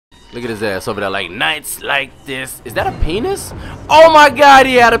Look at his ass over there like, nights like this. Is that a penis? Oh my god,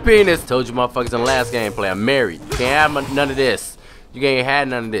 he had a penis. Told you motherfuckers in the last gameplay, I'm married. Can't have none of this. You ain't had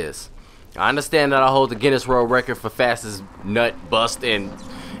none of this. I understand that I hold the Guinness World Record for fastest nut bust in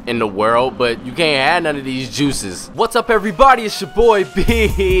the world, but you can't have none of these juices. What's up, everybody? It's your boy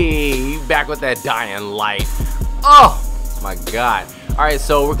B. Back with that dying light. Oh my god. Alright,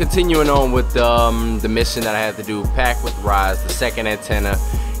 so we're continuing on with the mission that I had to do. Pact with Rais, the second antenna.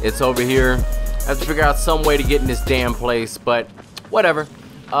 It's over here. I have to figure out some way to get in this damn place, but whatever.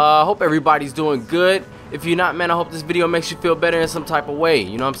 Hope everybody's doing good. If you're not, man, I hope this video makes you feel better in some type of way.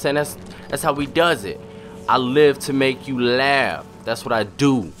 You know what I'm saying? That's how we does it. I live to make you laugh. That's what I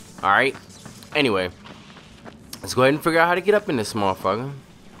do. Alright? Anyway, let's go ahead and figure out how to get up in this motherfucker.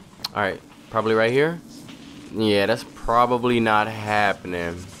 Alright, probably right here. Yeah, that's probably not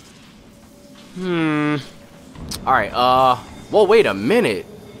happening. Alright, whoa, wait a minute.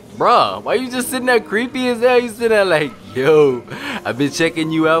 Bruh, why you just sitting there creepy as hell? You sitting there like, yo, I've been checking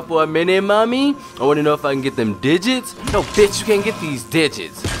you out for a minute, mommy. I want to know if I can get them digits. No, bitch, you can't get these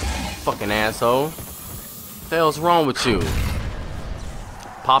digits. Fucking asshole. What the hell's wrong with you?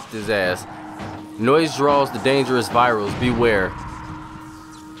 Popped his ass. Noise draws the dangerous virals. Beware.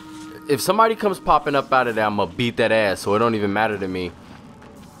 If somebody comes popping up out of there, I'm gonna beat that ass, so it don't even matter to me.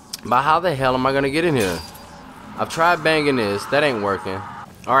 But how the hell am I gonna get in here? I've tried banging this. That ain't working.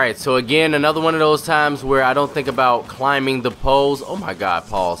 Alright, so again, another one of those times where I don't think about climbing the poles. Oh my god,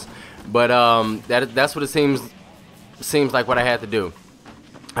 pause. But that's what it seems like what I had to do.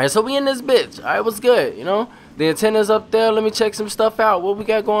 Alright, so we in this bitch. Alright, what's good, you know? The antenna's up there. Let me check some stuff out. What we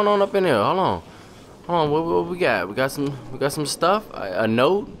got going on up in here? Hold on. Hold on, what we got? We got some stuff? A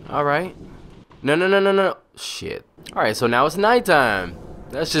note? Alright. No. Shit. Alright, so now it's nighttime.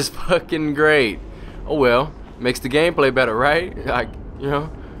 That's just fucking great. Oh well. Makes the gameplay better, right? Like, you know,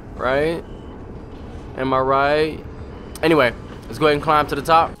 right? Am I right? Anyway, let's go ahead and climb to the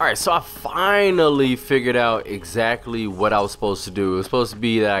top. Alright, so I finally figured out exactly what I was supposed to do. It was supposed to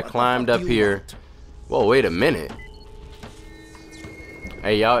be that I climbed up here. Whoa, wait a minute.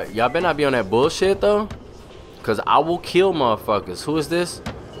 Hey, y'all better not be on that bullshit, though. Because I will kill motherfuckers. Who is this?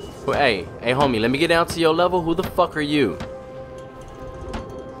 Well, hey, homie, let me get down to your level. Who the fuck are you?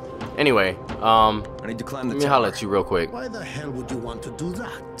 Anyway, I need to climb the let me holler at you real quick. Why the hell would you want to do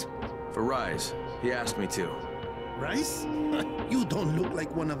that? For Rais. He asked me to. Rais? You don't look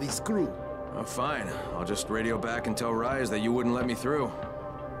like one of his crew. Oh, fine. I'll just radio back and tell Rais that you wouldn't let me through.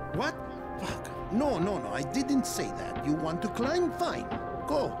 What? Fuck. No, I didn't say that. You want to climb? Fine.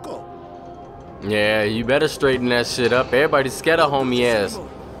 Go. Yeah, you better straighten that shit up. Everybody's scared of homie ass.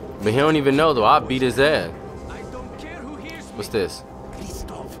 But he don't even know, though. I'll beat his ass. What's this?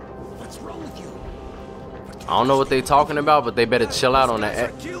 What's wrong with you? I don't know what they talking about, but they better chill out on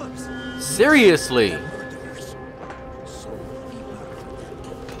that. Seriously.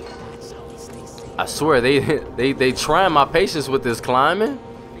 I swear, they trying my patience with this climbing.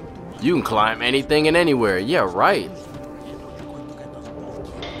 You can climb anything and anywhere. Yeah, right.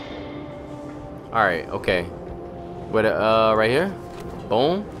 Alright, okay. Wait, right here.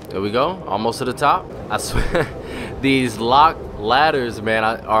 Boom. There we go. Almost to the top. I swear, these locked ladders, man,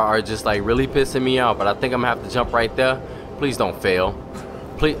 are just like really pissing me off. But I think I'm gonna have to jump right there. Please don't fail.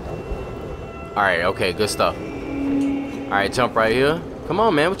 Please. Alright, okay, good stuff. Alright, jump right here. Come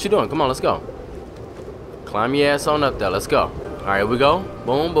on, man. What you doing? Come on, let's go. Climb your ass on up there. Let's go. Alright, here we go.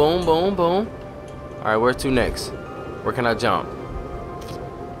 Boom, boom, boom, boom. Alright, where to next? Where can I jump?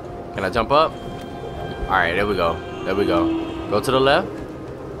 Can I jump up? Alright, there we go. There we go. Go to the left.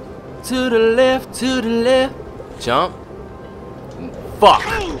 To the left, to the left. Jump. Fuck.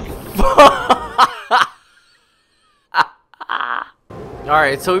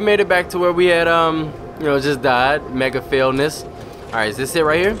 Alright, so we made it back to where we had, you know, just died. Mega failness. Alright, is this it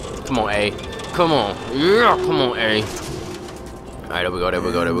right here? Come on, A. Come on. Yeah, come on, A. Alright, there we go, there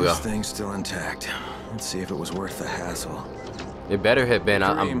we go, there we go. This thing's still intact. Let's see if it was worth the hassle. It better have been.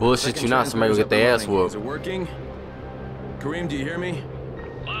 I'm bullshit you not. Somebody will get their ass whooped. Is it working? Karim, do you hear me?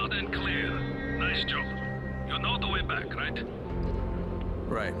 Loud and clear. Nice job. You know the way back, right?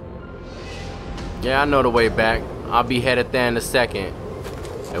 Right. Yeah, I know the way back. I'll be headed there in a second.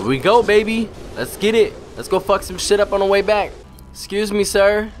 There we go, baby. Let's get it. Let's go fuck some shit up on the way back. Excuse me,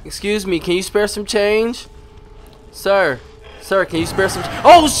 sir. Excuse me. Can you spare some change? Sir, can you spare some?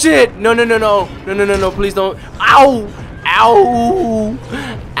 Oh shit! No! Please don't. Ow! Ow!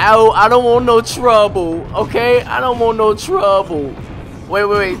 I don't want no trouble. Okay? I don't want no trouble.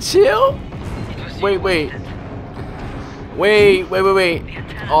 Wait. Chill. Wait.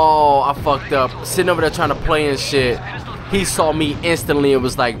 Oh, I fucked up. Sitting over there trying to play and shit. He saw me instantly and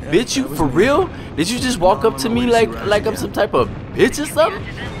was like, bitch, you for real? Did you just walk up to me like I'm some type of bitch or something?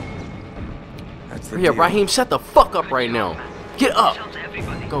 Yeah, Raheem, shut the fuck up right now. Get up.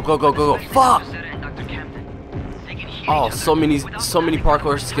 Go, go, go, go, go. Fuck. Oh, so many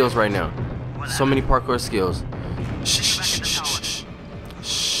parkour skills right now. So many parkour skills. Shh, shh, shh, shh,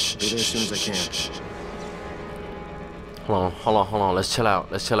 shh. Get as soon as I can. Hold on. Let's chill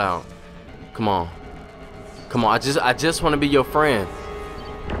out. Come on. I just want to be your friend.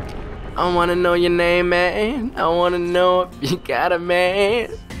 I want to know your name, man. I want to know if you got a man.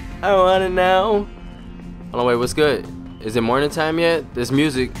 I want to know. Hold on, wait, what's good? Is it morning time yet? This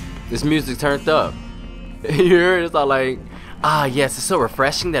music turned up. You hear it? It's all like, ah, yes, it's so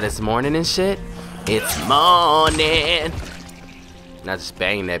refreshing that it's morning and shit. It's morning. Now just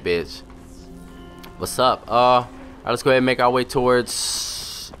bang that bitch. What's up? All right, let's go ahead and make our way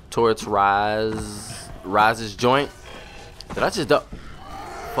towards Rise's joint. Did I just do?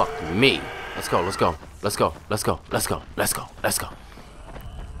 Fuck me. Let's go.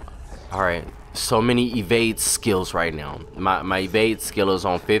 All right. So many evade skills right now. My evade skill is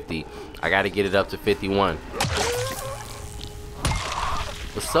on 50. I gotta get it up to 51.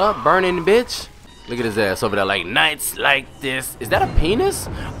 What's up, burning bitch? Look at his ass over there like, nights like this. Is that a penis?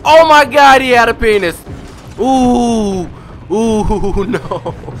 Oh my god, he had a penis. Ooh,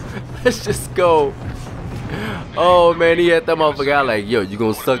 no. Let's just go. Oh man, he had that motherfucker out like, yo, you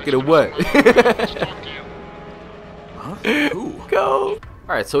gonna suck it or what? Go.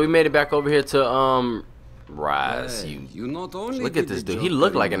 Alright, so we made it back over here to Rise. You not only look at this dude. He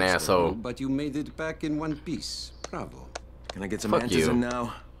looked like an asshole. But you made it back in one piece. Bravo. Can I get some Antizin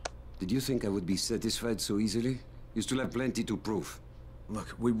now? Did you think I would be satisfied so easily? You still have plenty to prove.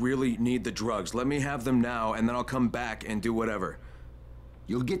 Look, we really need the drugs. Let me have them now, and then I'll come back and do whatever.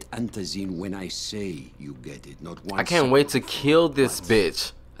 You'll get Antizin when I say you get it, not once. I can't wait to kill this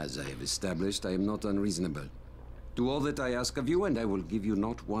bitch. As I have established, I am not unreasonable. Do all that I ask of you, and I will give you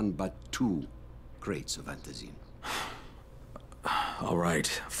not one, but 2 crates of Antizin. All right,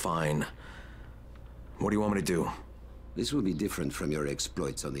 fine. What do you want me to do? This will be different from your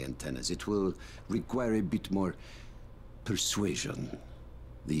exploits on the antennas. It will require a bit more persuasion.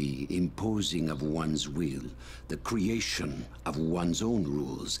 The imposing of one's will, the creation of one's own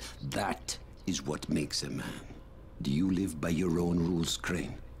rules. That is what makes a man. Do you live by your own rules,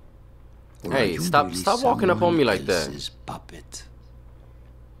 Crane? Or hey, stop walking up on me like that. Puppet?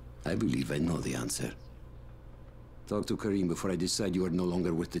 I believe I know the answer. Talk to Karim before I decide you are no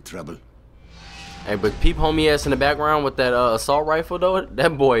longer worth the trouble. Hey, but peep homie ass in the background with that assault rifle though,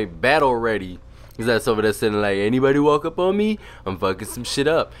 that boy battle ready. He's that's over there sitting like, anybody walk up on me, I'm fucking some shit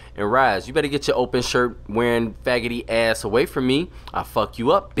up. And Rise, you better get your open shirt wearing faggoty ass away from me. I'll fuck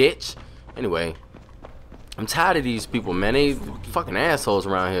you up, bitch. Anyway, I'm tired of these people, man. They fucking assholes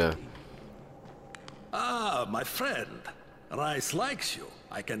around here. Ah, my friend. Rais likes you,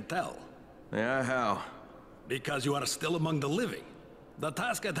 I can tell. Yeah, how? Because you are still among the living. The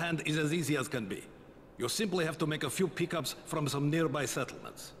task at hand is as easy as can be. You simply have to make a few pickups from some nearby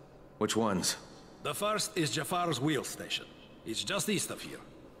settlements. Which ones? The first is Jafar's wheel station. It's just east of here.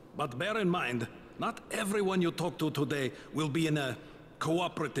 But bear in mind, not everyone you talk to today will be in a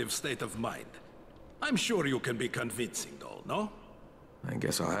cooperative state of mind. I'm sure you can be convincing though, no? I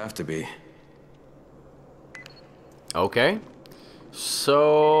guess I'll have to be. Okay.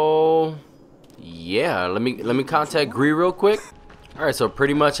 So yeah, let me contact Gree real quick. Alright, so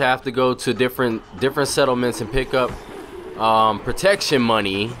pretty much I have to go to different settlements and pick up protection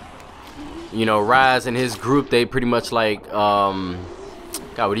money. You know, Rise and his group, they pretty much like God,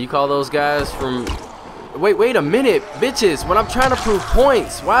 what do you call those guys from wait a minute, bitches, when I'm trying to prove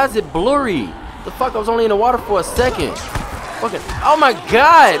points, why is it blurry? The fuck, I was only in the water for a second. Fucking, oh my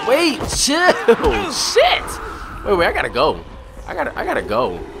god, wait, chill. Shit. Wait, I gotta go. I gotta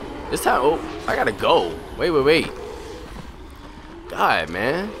go. This time, oh, I gotta go. Wait. God,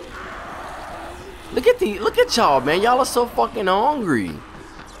 man. Look at y'all, man. Y'all are so fucking hungry.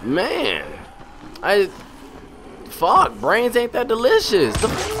 Man. Fuck, brains ain't that delicious. The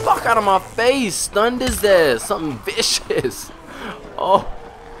fuck out of my face. Stunned his ass. Something vicious. Oh.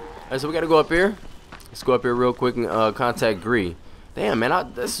 Alright, so we gotta go up here. Let's go up here real quick and contact Gree. Damn,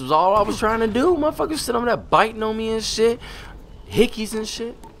 man, this was all I was trying to do. Motherfuckers sitting over there biting on me and shit. Hickeys and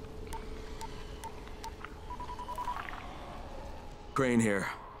shit. Crane here.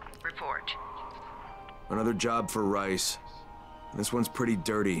 Report. Another job for Rais. This one's pretty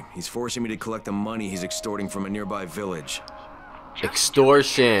dirty. He's forcing me to collect the money he's extorting from a nearby village.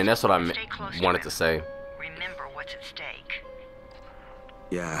 Extortion. That's what I wanted to say. Remember what's at stake.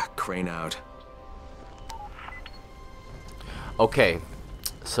 Yeah, Crane out. Okay.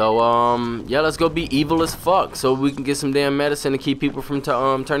 So, yeah, let's go be evil as fuck so we can get some damn medicine to keep people from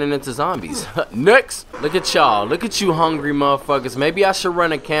turning into zombies. Next! Look at y'all. Look at you hungry motherfuckers. Maybe I should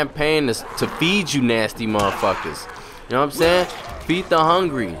run a campaign to feed you nasty motherfuckers. You know what I'm saying? Feed the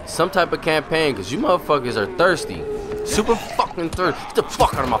hungry. Some type of campaign, because you motherfuckers are thirsty. Super fucking thirsty. Get the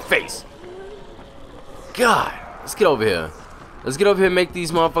fuck out of my face. God. Let's get over here. Let's get over here and make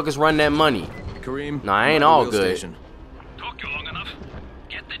these motherfuckers run that money. Karim, Nah, I ain't all good. Station. Took you long enough.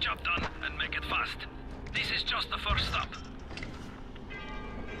 Get the job done and make it fast. This is just the first stop.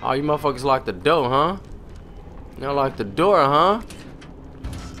 Oh, you motherfuckers locked the door, huh? Y'all locked the door, huh?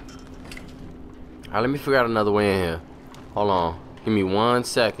 Alright, let me figure out another way in here. Hold on. Give me 1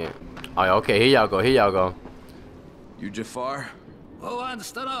 second. Oh, yeah, okay, here y'all go, here y'all go. You Jafar? Who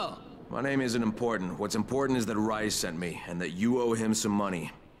wants to know? My name isn't important. What's important is that Rais sent me, and that you owe him some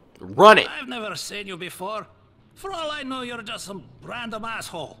money. Run it! I've never seen you before. For all I know, you're just some random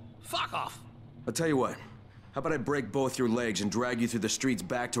asshole. Fuck off. I'll tell you what. How about I break both your legs and drag you through the streets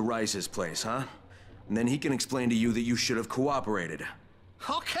back to Rice's place, huh? And then he can explain to you that you should have cooperated.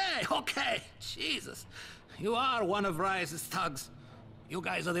 Okay. Jesus. You are one of Rice's thugs. You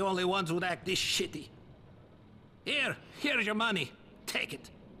guys are the only ones who'd act this shitty. Here's your money. Take it.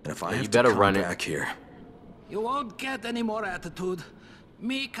 And if I You have better to come run it. back here... You won't get any more attitude.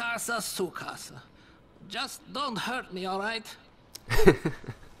 Mi casa, su casa. Just don't hurt me, alright?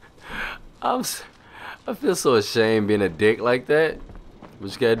 I feel so ashamed being a dick like that.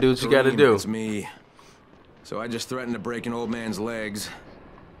 But you gotta do what you gotta Karim, do. It's me. So I just threatened to break an old man's legs.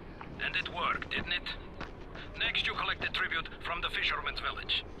 And it worked, didn't it? Next, you collect the tribute from the fisherman's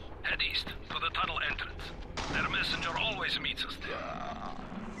village. Head east to the tunnel entrance. Their messenger always meets us there.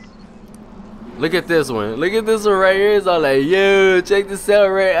 Look at this one. Look at this one right here. It's all like, yo, check this out,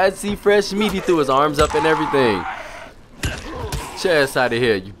 right? I see fresh meat. He threw his arms up and everything. Get your ass out of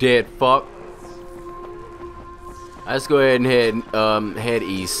here, you dead fuck. Let's go ahead and head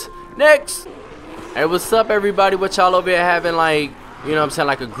east. Next. Hey, what's up, everybody? What y'all over here having, like, you know what I'm saying,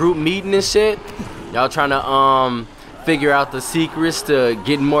 like a group meeting and shit? Y'all trying to figure out the secrets to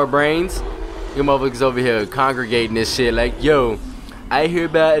getting more brains? You motherfuckers over here congregating this shit like, yo, I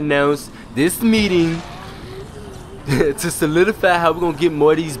hereby announce this meeting to solidify how we're gonna get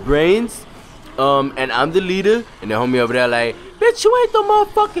more of these brains. And I'm the leader. And the homie over there like, bitch, you ain't the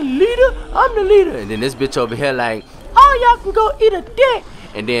motherfucking leader. I'm the leader. And then this bitch over here like, oh, y'all can go eat a dick.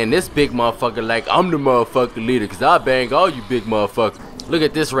 And then this big motherfucker like, I'm the motherfucking leader, cause I bang all you big motherfuckers. Look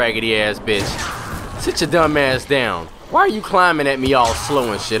at this raggedy ass bitch. Sit your dumb ass down. Why are you climbing at me all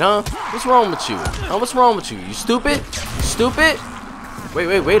slow and shit, huh? What's wrong with you? Huh? What's wrong with you? You stupid? You stupid?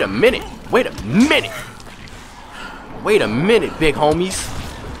 Wait a minute. Wait a minute. Wait a minute, big homies.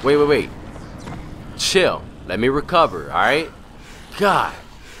 Wait. Chill. Let me recover, alright? God.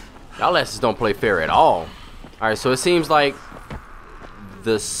 Y'all asses don't play fair at all. Alright, so it seems like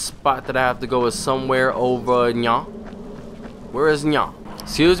the spot that I have to go is somewhere over Nya. Where is Nya?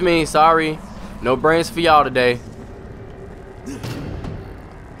 Excuse me, sorry. No brains for y'all today.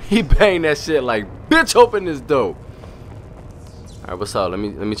 He banged that shit like, bitch, open this door. Alright, what's up? Let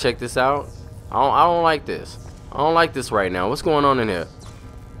me check this out. I don't like this. I don't like this right now. What's going on in here?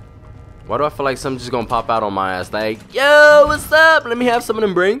 Why do I feel like something's just gonna pop out on my ass? Like, yo, what's up? Let me have some of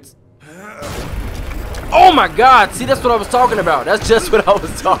them brains. Oh my god, see, that's what I was talking about. That's just what I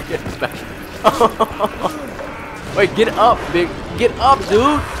was talking about. Wait, get up, big. Get up,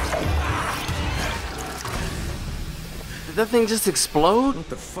 dude. Did that thing just explode? What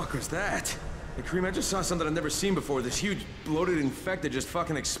the fuck was that? Hey, Karim, I just saw something I've never seen before. This huge, bloated infected just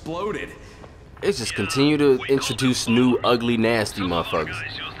fucking exploded. It just continue to introduce new, ugly, nasty motherfuckers.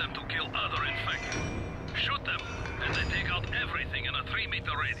 Guys use them to kill other infected. Shoot them, and they take out everything in a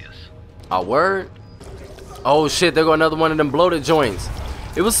 3-meter radius. A word? Oh shit, there go another one of them bloated joints.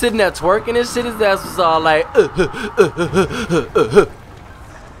 It was sitting there twerking and shit. His ass was all like,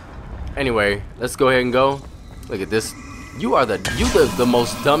 Anyway, let's go ahead and go. Look at this. You the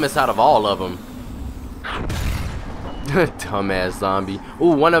most dumbest out of all of them. Dumbass zombie.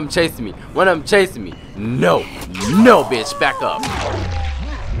 Ooh, one of them chasing me. No, bitch, back up.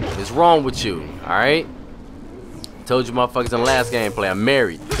 What's wrong with you? All right. Told you motherfuckers in the last gameplay. I'm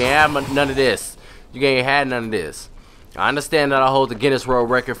married. Can't have none of this. You ain't had none of this. I understand that I hold the Guinness World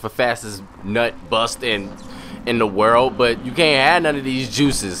Record for fastest nut bust in the world, but you can't have none of these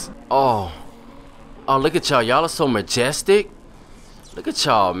juices. Oh, look at y'all. Y'all are so majestic. Look at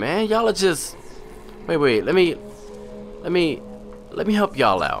y'all, man. Y'all are just. Wait. Let me help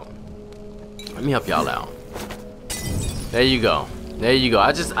y'all out. There you go.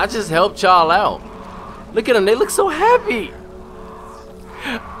 I just helped y'all out. Look at them. They look so happy.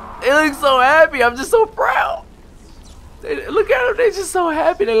 They look so happy. I'm just so proud. Look at them. They just so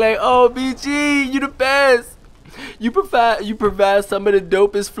happy. They're like, oh, BG, you the best. You provide some of the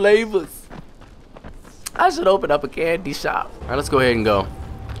dopest flavors. I should open up a candy shop. All right, let's go ahead and go.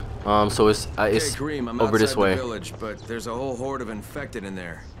 So it's Karim, I'm over this outside way. the village, but there's a whole horde of infected in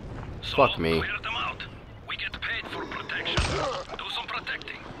there. So Fuck me. clear them out. We get paid for protection. Do some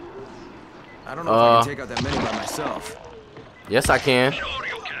protecting. I don't know if I can take out that many by myself. Yes, I can. Sure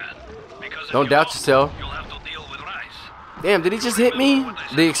you can. Because if Don't you doubt don't, yourself. You'll have to deal with Rais. Damn, did he just hit me?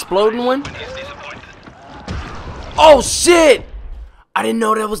 The exploding one? When he's disappointed. Oh shit! I didn't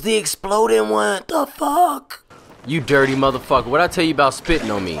know that was the exploding one. The fuck? You dirty motherfucker. What'd I tell you about spitting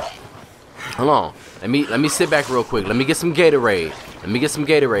on me? Hold on. Let me sit back real quick. Let me get some Gatorade.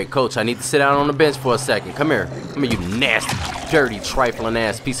 Coach, I need to sit down on the bench for a second. Come here. Come here, you nasty, dirty, trifling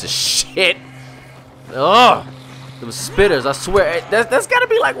ass piece of shit. Ugh. Those spitters, I swear. That's gotta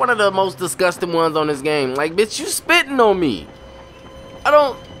be like one of the most disgusting ones on this game. Like, bitch, you spitting on me.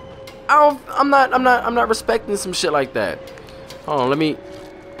 I'm not respecting some shit like that. Hold on, let me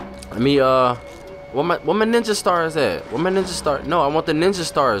where my ninja stars at? Where my ninja star? No, I want the ninja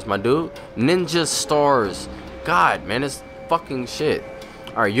stars, my dude. Ninja stars. God, man, it's fucking shit.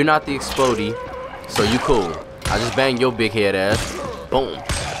 All right, you're not the explodey, so you cool. I just bang your big head ass. Boom.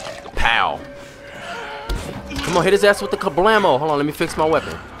 Pow. Come on, hit his ass with the kablamo. Hold on, let me fix my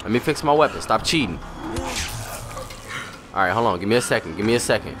weapon. Stop cheating. All right, hold on. Give me a second.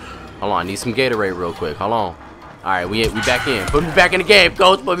 Hold on, I need some Gatorade real quick. Hold on. All right, we back in. Put me back in the game,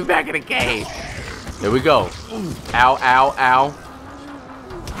 coach. Put me back in the game. There we go. Ow, ow, ow.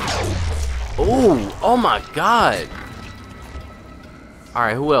 Ooh, oh my God. All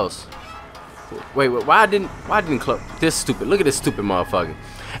right, who else? Wait, why didn't club this stupid? Look at this stupid motherfucker.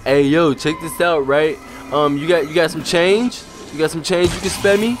 Hey, yo, check this out, right? You got some change? You got some change you can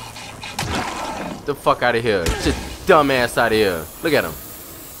spare me? Get the fuck out of here. Get your dumb ass out of here. Look at him.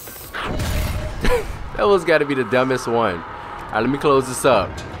 That one's got to be the dumbest one. All right, let me close this up.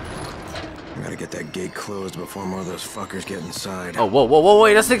 I gotta get that gate closed before more of those fuckers get inside. Oh, whoa,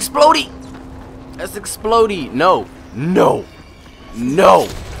 wait, that's explodey. No.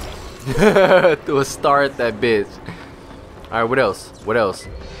 Threw a star at that bitch. All right, what else?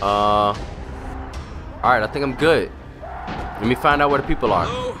 All right, I think I'm good. Let me find out where the people are.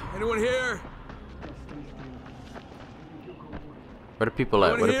 Hello? Anyone here? Where the people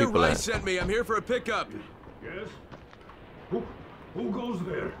at? Rais sent me. I'm here for a pickup. Yes? Who goes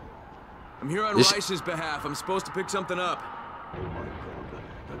there? I'm here on Rais's behalf. I'm supposed to pick something up. Oh my God,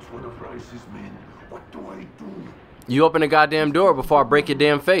 that's one of Rais's men. What do I do? You open the goddamn door before I break your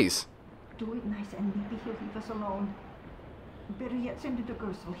damn face. Do it nice and maybe he'll leave us alone. Better yet, send it to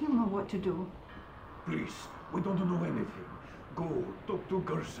Gersel. He'll know what to do. Please, we don't know anything. Go, talk to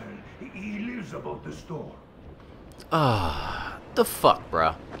Gersel. He lives above the store. The fuck,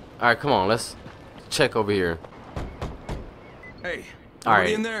 bruh. Alright, come on, let's check over here. Hey, All right.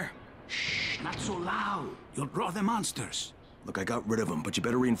 in there? Shh, not so loud. You'll draw the monsters. Look, I got rid of them, but you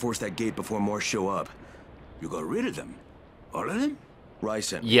better reinforce that gate before more show up. You got rid of them? All of them? Rais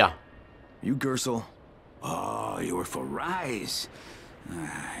sent me. Yeah. You Gersel? Oh, you were for Rais.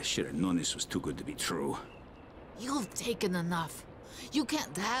 I should have known this was too good to be true. You've taken enough. You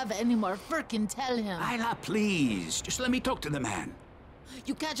can't have any more. Frickin' tell him. Isla, please. Just let me talk to the man.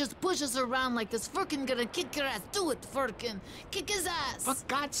 You can't just push us around like this. Frickin' gonna kick your ass. Do it, Frickin'. Kick his ass. For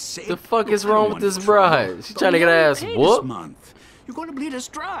God's sake. The fuck is wrong with this bride? She trying to get her ass whooped? You're gonna bleed us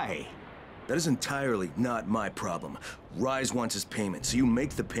dry. That is entirely not my problem. Rais wants his payment, so you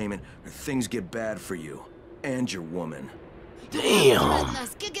make the payment or things get bad for you. And your woman. Damn.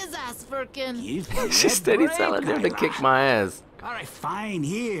 Kick his ass, Frickin'. She's steady telling him to kick my ass. All right, fine,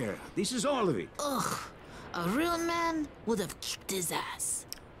 here. This is all of it. Ugh. A real man would have kicked his ass.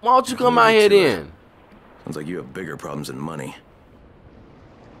 Why don't you come out here then? Sounds like you have bigger problems than money.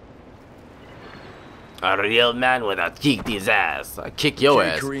 A real man would have kicked his ass. I kick your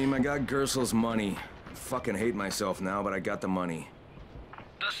ass. Karim, I got Gersel's money. I fucking hate myself now, but I got the money.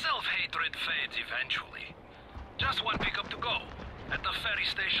 The self-hatred fades eventually. Just one pickup to go. At the ferry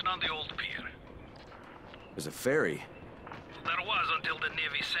station on the old pier. There's a ferry. There was until the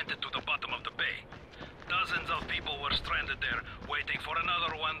Navy sent it to the bottom of the bay. Dozens of people were stranded there, waiting for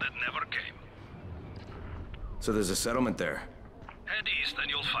another one that never came. So there's a settlement there. Head east and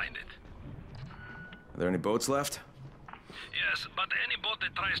you'll find it. Are there any boats left? Yes, but any boat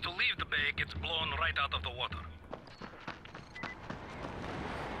that tries to leave the bay gets blown right out of the water.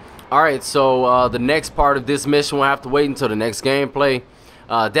 Alright, so the next part of this mission will have to wait until the next gameplay.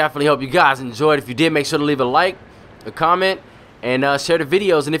 Definitely hope you guys enjoyed. If you did, make sure to leave a like, a comment, and share the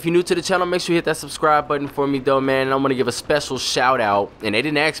videos. And if you're new to the channel, make sure you hit that subscribe button for me though, man. And I'm gonna give a special shout out, and they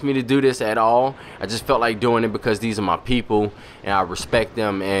didn't ask me to do this at all. I just felt like doing it because these are my people and I respect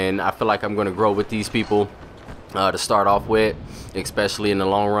them, and I feel like I'm gonna grow with these people to start off with, especially in the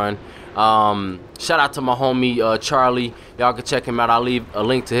long run. Shout out to my homie Charlie. Y'all can check him out. I'll leave a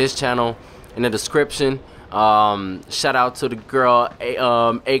link to his channel in the description. Shout out to the girl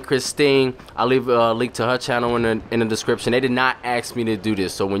A Christine. I'll leave a link to her channel in the description. They did not ask me to do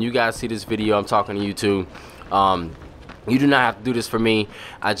this, so when you guys see this video, I'm talking to you too. You do not have to do this for me.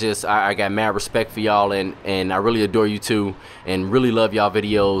 I got mad respect for y'all, and I really adore you too, and really love y'all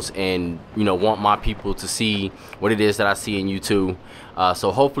videos, and you know, want my people to see what it is that I see in you too.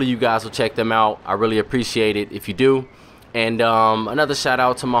 So hopefully you guys will check them out. I really appreciate it if you do. And another shout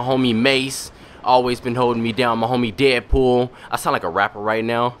out to my homie Mace. Always been holding me down. My homie Deadpool. I sound like a rapper right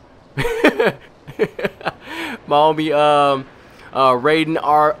now. My homie Raiden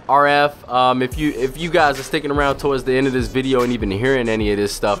RF. If you guys are sticking around towards the end of this video and even hearing any of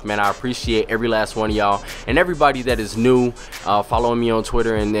this stuff, man, I appreciate every last one of y'all, and everybody that is new following me on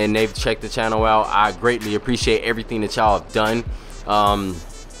Twitter and they've checked the channel out. I greatly appreciate everything that y'all have done.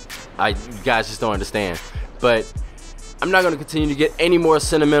 You guys just don't understand. But I'm not going to continue to get any more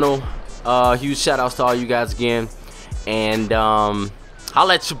sentimental. Huge shout outs to all you guys again, and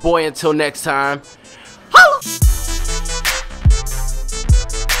holla at your boy until next time.